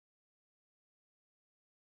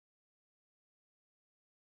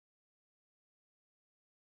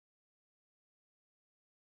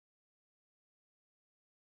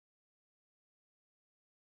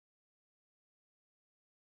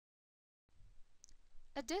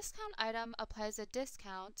A discount item applies a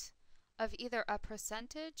discount of either a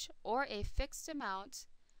percentage or a fixed amount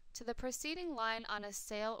to the preceding line on a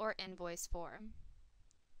sale or invoice form.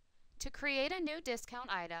 To create a new discount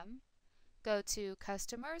item, go to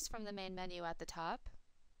Customers from the main menu at the top,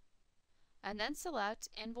 and then select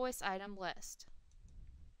Invoice Item List.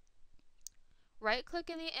 Right-click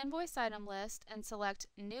in the invoice item list and select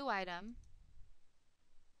New Item,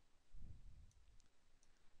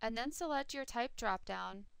 and then select your type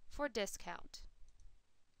dropdown for Discount.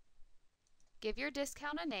 Give your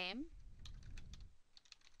discount a name,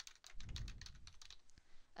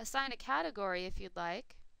 assign a category if you'd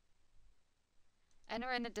like,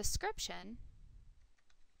 enter in a description,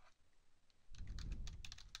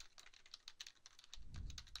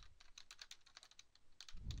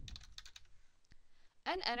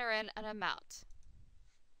 and enter in an amount.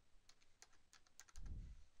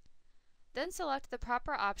 Then select the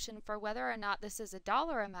proper option for whether or not this is a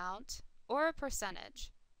dollar amount or a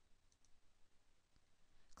percentage.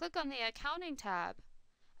 Click on the Accounting tab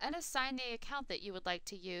and assign the account that you would like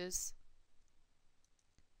to use.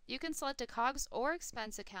 You can select a COGS or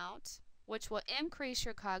expense account, which will increase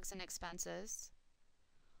your COGS and expenses,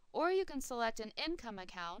 or you can select an income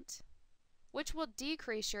account, which will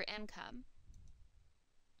decrease your income.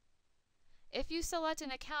 If you select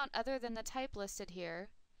an account other than the type listed here,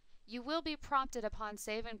 you will be prompted upon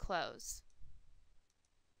save and close.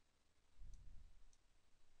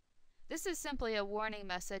 This is simply a warning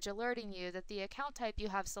message alerting you that the account type you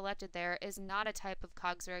have selected there is not a type of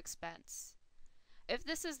COGS or expense. If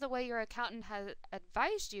this is the way your accountant has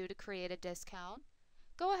advised you to create a discount,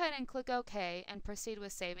 go ahead and click OK and proceed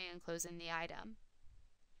with saving and closing the item.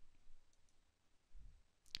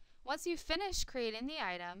 Once you've finished creating the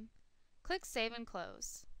item, click Save and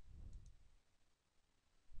Close.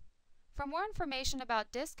 For more information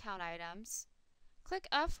about discount items, click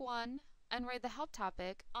F1 and read the help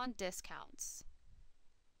topic on discounts.